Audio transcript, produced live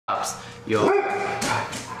Yo.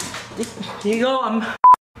 Here you go.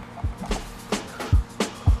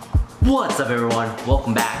 What's up everyone?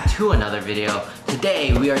 Welcome back to another video.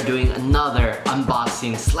 Today we are doing another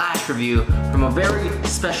unboxing slash review from a very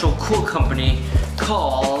special cool company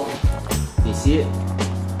called, can you see it?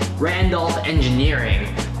 Randolph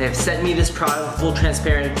Engineering. They have sent me this product, full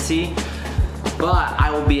transparency, but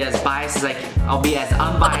I will be as I'll be as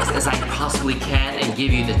unbiased as I possibly can and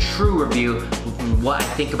give you the true review of what I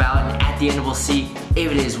think about it, and at the end we'll see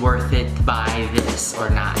if it is worth it to buy this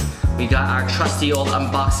or not. We got our trusty old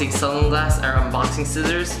unboxing unboxing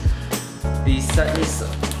scissors. These sent me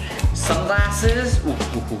sunglasses. Ooh, ooh,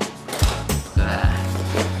 ooh. Look at that.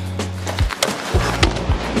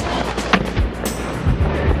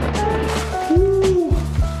 Ooh.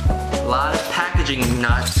 A lot of packaging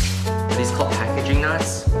nuts. Are these called packaging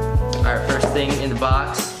nuts? Alright, first thing in the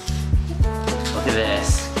box. Look at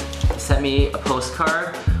this. They sent me a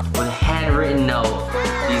postcard with a handwritten note.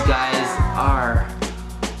 These guys are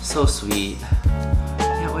so sweet.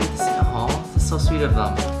 Can't wait to see the haul. This is so sweet of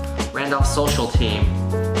them. Randolph social team.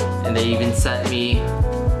 And they even sent me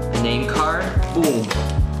a name card. Boom.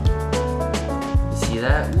 You see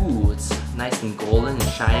that? Ooh, it's nice and golden and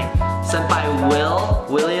shining. Sent by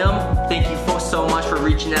William. Thank you so much for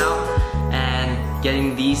reaching out and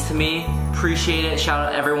getting these to me. Appreciate it. Shout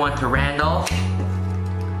out everyone to Randolph.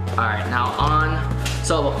 Alright, now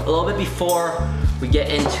so a little bit before we get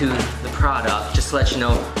into the product, just to let you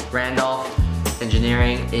know, Randolph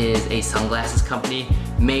Engineering is a sunglasses company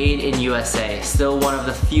made in USA. Still one of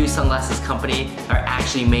the few sunglasses companies that are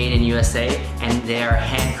actually made in USA, and they are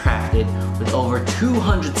handcrafted with over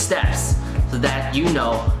 200 steps, so that you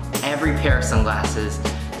know every pair of sunglasses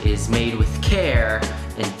is made with care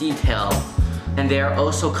and detail. And they are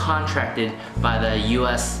also contracted by the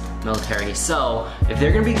US military. So if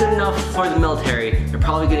they're gonna be good enough for the military, they're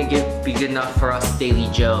probably gonna be good enough for us daily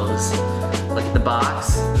Joes. Look at the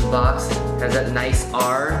box. The box has that nice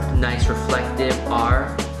R, nice reflective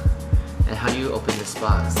R. And how do you open this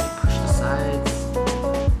box? You push the sides.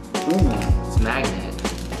 Ooh, it's a magnet.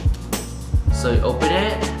 So you open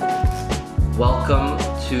it. Welcome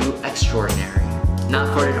to extraordinary.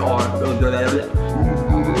 Not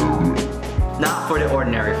for the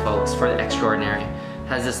ordinary folks, for the extraordinary.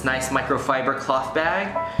 Has this nice microfiber cloth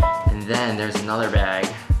bag, and then there's another bag,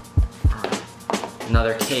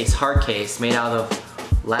 another case, hard case, made out of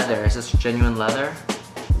leather. Is this genuine leather?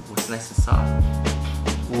 Ooh, it's nice and soft.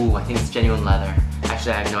 Ooh, I think it's genuine leather.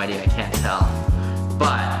 Actually, I have no idea, I can't tell.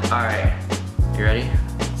 But, alright, you ready?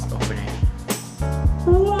 Let's open it.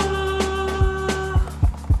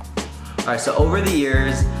 Alright, so over the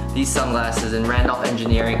years, these sunglasses and Randolph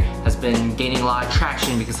Engineering has been gaining a lot of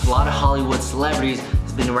traction because a lot of Hollywood celebrities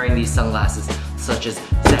have been wearing these sunglasses, such as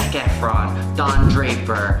Zac Efron, Don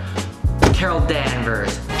Draper, Carol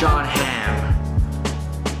Danvers, John Hamm.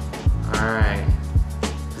 Alright,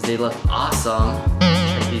 because they look awesome.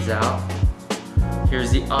 Check these out.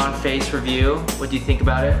 Here's the on-face review. What do you think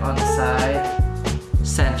about it? On the side,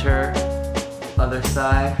 center, other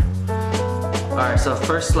side. Alright, so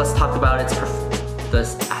first let's talk about the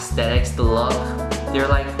aesthetics, the look. They're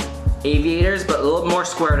like aviators, but a little more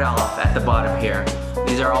squared off at the bottom here.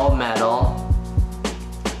 These are all metal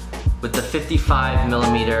with the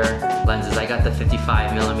 55mm lenses. I got the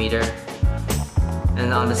 55mm.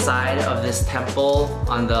 And on the side of this temple,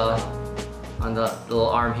 on the little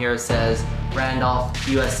arm here, it says Randolph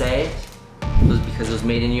USA. Because it was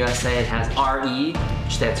made in USA, it has RE,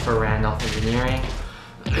 which stands for Randolph Engineering.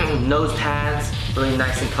 Nose pads, really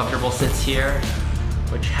nice and comfortable, sits here,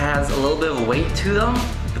 which has a little bit of weight to them,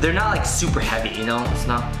 but they're not like super heavy, you know? It's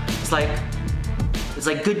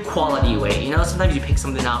like good quality weight, you know? Sometimes you pick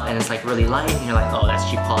something up and it's like really light and you're like, oh, that's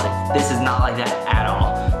cheap quality. This is not like that at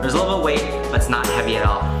all. There's a little bit of weight, but it's not heavy at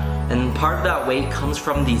all. And part of that weight comes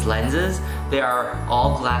from these lenses. They are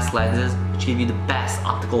all glass lenses, which give you the best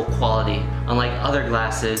optical quality. Unlike other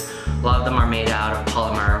glasses, a lot of them are made out of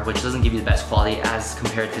polymer, which doesn't give you the best quality as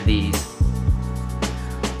compared to these.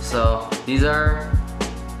 So these are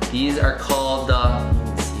called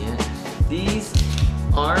these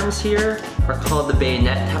arms here are called the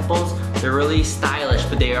bayonet temples. They're really stylish,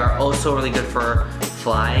 but they are also really good for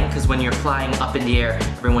flying, because when you're flying up in the air,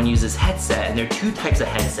 everyone uses headset, and there are two types of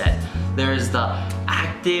headset. There's the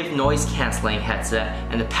active noise canceling headset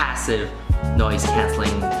and the passive noise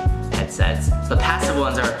canceling headsets. So the passive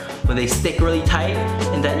ones are when they stick really tight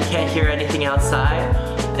and that you can't hear anything outside,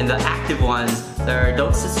 and the active ones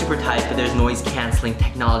don't sit super tight, but there's noise canceling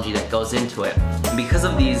technology that goes into it. And because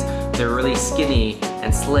of these, they're really skinny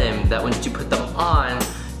and slim, that once you put them on,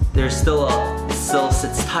 there's still a still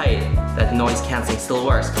sits tight, that noise canceling still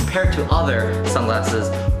works, compared to other sunglasses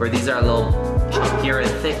where these are a little chunkier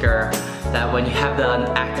and thicker, that when you have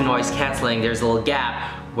the active noise canceling, there's a little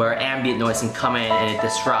gap where ambient noise can come in and it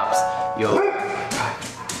disrupts your...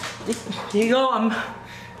 Here you go,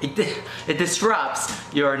 it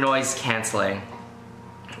disrupts your noise canceling.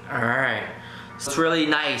 Alright, so what's really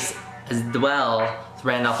nice as well with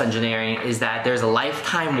Randolph Engineering is that there's a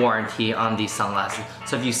lifetime warranty on these sunglasses.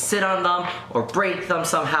 So if you sit on them or break them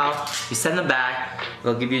somehow, you send them back,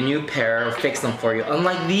 they'll give you a new pair or fix them for you.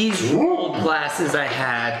 Unlike these old glasses I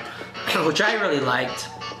had, which I really liked,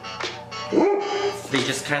 they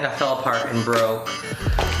just kind of fell apart and broke.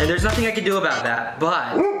 And there's nothing I can do about that,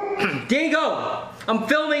 but there you go! I'm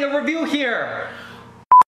filming a review here!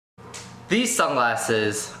 These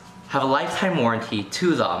sunglasses have a lifetime warranty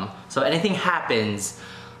to them, so if anything happens,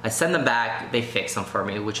 I send them back, they fix them for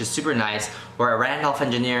me, which is super nice, where Randolph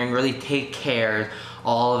Engineering really take care of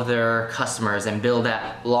all of their customers and build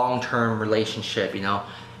that long-term relationship, you know?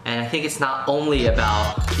 And I think it's not only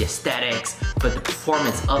about the aesthetics, but the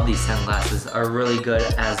performance of these sunglasses are really good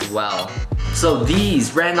as well. So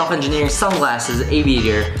these Randolph Engineering sunglasses,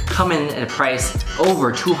 Aviator, come in at a price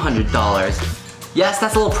over $200. Yes,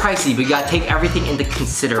 that's a little pricey, but you gotta take everything into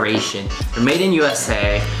consideration. They're made in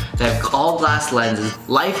USA, they have all glass lenses,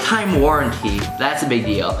 lifetime warranty, that's a big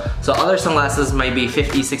deal. So other sunglasses might be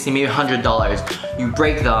 $50, $60, maybe $100. You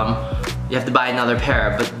break them, you have to buy another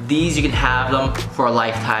pair, but these you can have them for a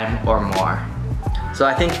lifetime or more. So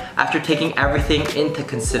I think after taking everything into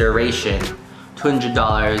consideration,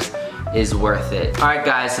 $200 is worth it. Alright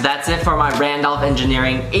guys, so that's it for my Randolph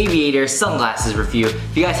Engineering Aviator sunglasses review.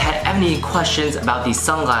 If you guys had any questions about these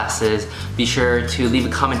sunglasses, be sure to leave a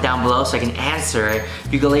comment down below so I can answer it.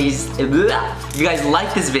 If you guys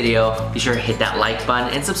like this video, be sure to hit that like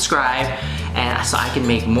button and subscribe, and so I can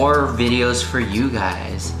make more videos for you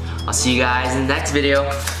guys. I'll see you guys in the next video.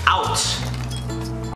 Out!